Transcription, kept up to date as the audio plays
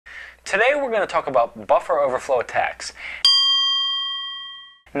Today we're going to talk about buffer overflow attacks.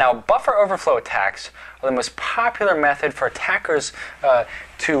 Now, buffer overflow attacks are the most popular method for attackers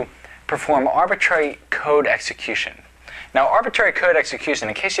to perform arbitrary code execution. Now, arbitrary code execution,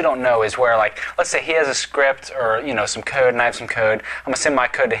 in case you don't know, is where, like, let's say he has a script or, you know, some code, and I have some code. I'm going to send my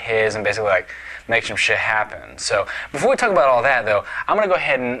code to his and basically, like, make some shit happen. So, before we talk about all that, though, I'm going to go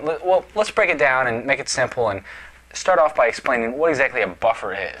ahead and, well, let's break it down and make it simple and start off by explaining what exactly a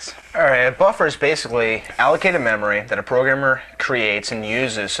buffer is. All right, a buffer is basically allocated memory that a programmer creates and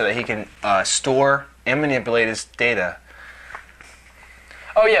uses so that he can store and manipulate his data.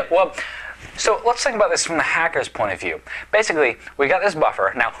 Oh, yeah, well, so let's think about this from the hacker's point of view. Basically, we got this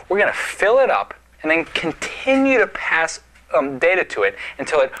buffer. Now, we're going to fill it up and then continue to pass data to it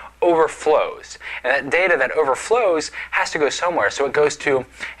until it overflows. And that data that overflows has to go somewhere, so it goes to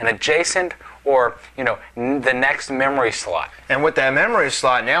an adjacent or, you know, the next memory slot. And with that memory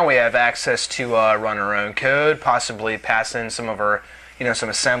slot, now we have access to run our own code, possibly pass in some of our, you know, some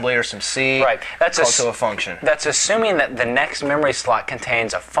assembly or some C. Right. That's also a function. That's assuming that the next memory slot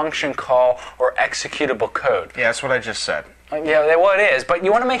contains a function call or executable code. Yeah, that's what I just said. Yeah, well, it is, but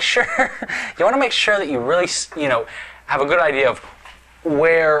you want to make sure that you really, you know, have a good idea of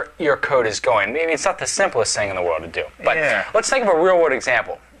where your code is going. I mean, it's not the simplest thing in the world to do. But yeah. Let's think of a real-world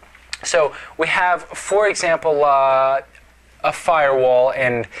example. So we have, for example, a firewall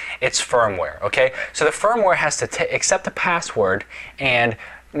and its firmware, okay? So the firmware has to accept the password and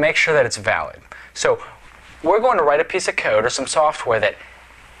make sure that it's valid. So we're going to write a piece of code or some software that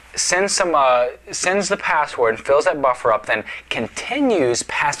sends the password and fills that buffer up, then continues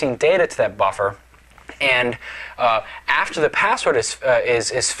passing data to that buffer. And after the password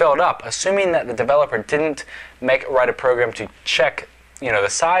is filled up, assuming that the developer didn't write a program to check, you know,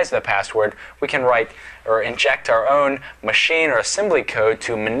 the size of the password, we can write or inject our own machine or assembly code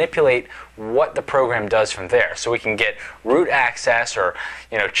to manipulate what the program does from there. So we can get root access or,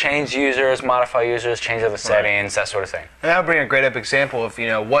 you know, change users, modify users, change other settings, that sort of thing. And that would bring a great up example of, you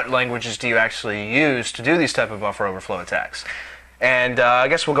know, what languages do you actually use to do these type of buffer overflow attacks. And I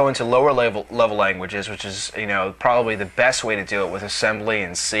guess we'll go into lower level languages, which is, you know, probably the best way to do it with assembly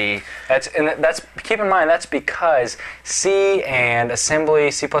and C. Keep in mind, that's because C and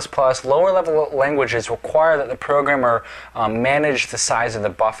assembly, C++, lower level languages require that the programmer manage the size of the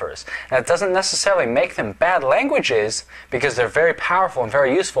buffers. Now, it doesn't necessarily make them bad languages because they're very powerful and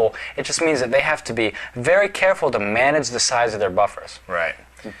very useful. It just means that they have to be very careful to manage the size of their buffers. Right.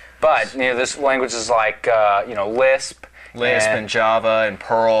 But, you know, there's languages like, you know, Lisp and Java and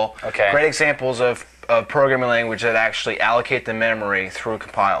Perl. Okay. Great examples of programming language that actually allocate the memory through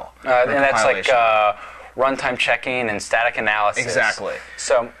compile. And that's like runtime checking and static analysis. Exactly.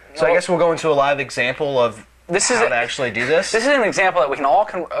 So I guess we'll go into a live example of how to actually do this. This is an example that we can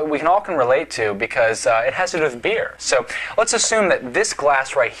all relate to because it has to do with beer. So let's assume that this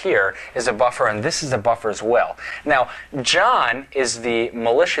glass right here is a buffer and this is a buffer as well. Now, John is the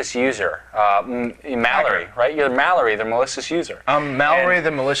malicious user. Mallory, right? You're Mallory, the malicious user. I'm Mallory,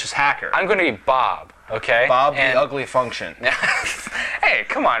 the malicious hacker. I'm going to be Bob. Okay. Bob, the ugly function. Hey,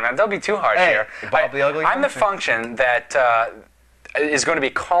 come on, man! Don't be too harsh here. Bob, the ugly function. I'm the function that is going to be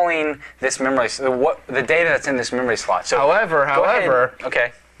calling this memory, the data that's in this memory slot. So however,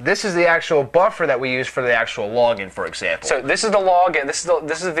 okay. This is the actual buffer that we use for the actual login, for example. So this is the login. This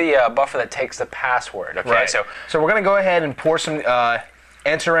is the buffer that takes the password. Okay. Right. So we're going to go ahead and pour some,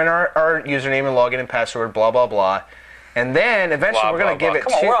 enter in our username and login and password, blah blah blah, and then eventually we're going to give it.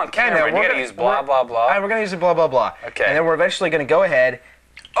 Come on, we're on camera. We're going to use blah blah blah. We're going to use it blah blah blah. Okay. And then we're eventually going to go ahead.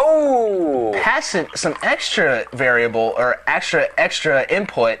 Oh! Pass it some extra variable or extra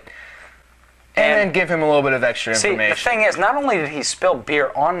input, and then give him a little bit of extra information. See, the thing is, not only did he spill beer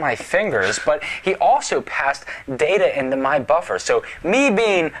on my fingers, but he also passed data into my buffer. So me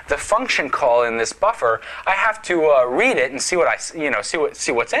being the function call in this buffer, I have to read it and see what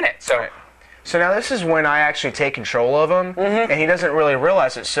see what's in it. So. Right. So now this is when I actually take control of him, and he doesn't really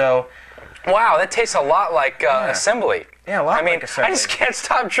realize it. So. Wow, that tastes a lot like assembly. Yeah, a lot like assembly. I just can't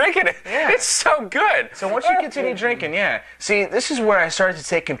stop drinking it. Yeah. It's so good. So once you continue drinking, yeah. See, this is where I started to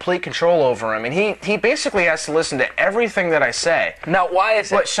take complete control over him, and he basically has to listen to everything that I say. Now, why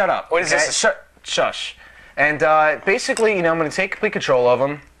is it? What? Shut up. What is this? Shush. And basically, you know, I'm going to take complete control of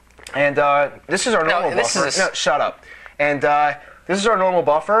him, and this is our normal buffer. No, shut up. And this is our normal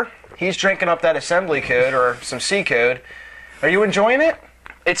buffer. He's drinking up that assembly code or some C code. Are you enjoying it?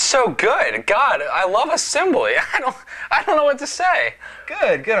 It's so good. God, I love assembly. I don't know what to say.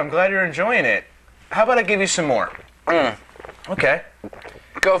 Good. I'm glad you're enjoying it. How about I give you some more? Okay.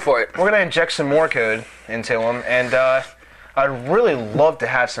 Go for it. We're going to inject some more code into him, and I'd really love to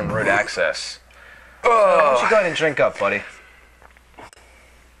have some root access. So why don't you go ahead and drink up, buddy?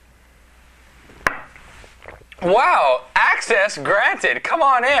 Wow, access granted. Come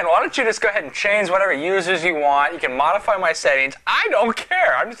on in. Why don't you just go ahead and change whatever users you want. You can modify my settings. I don't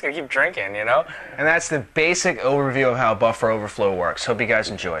care. I'm just going to keep drinking, you know? And that's the basic overview of how buffer overflow works. Hope you guys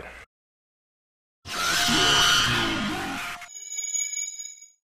enjoyed.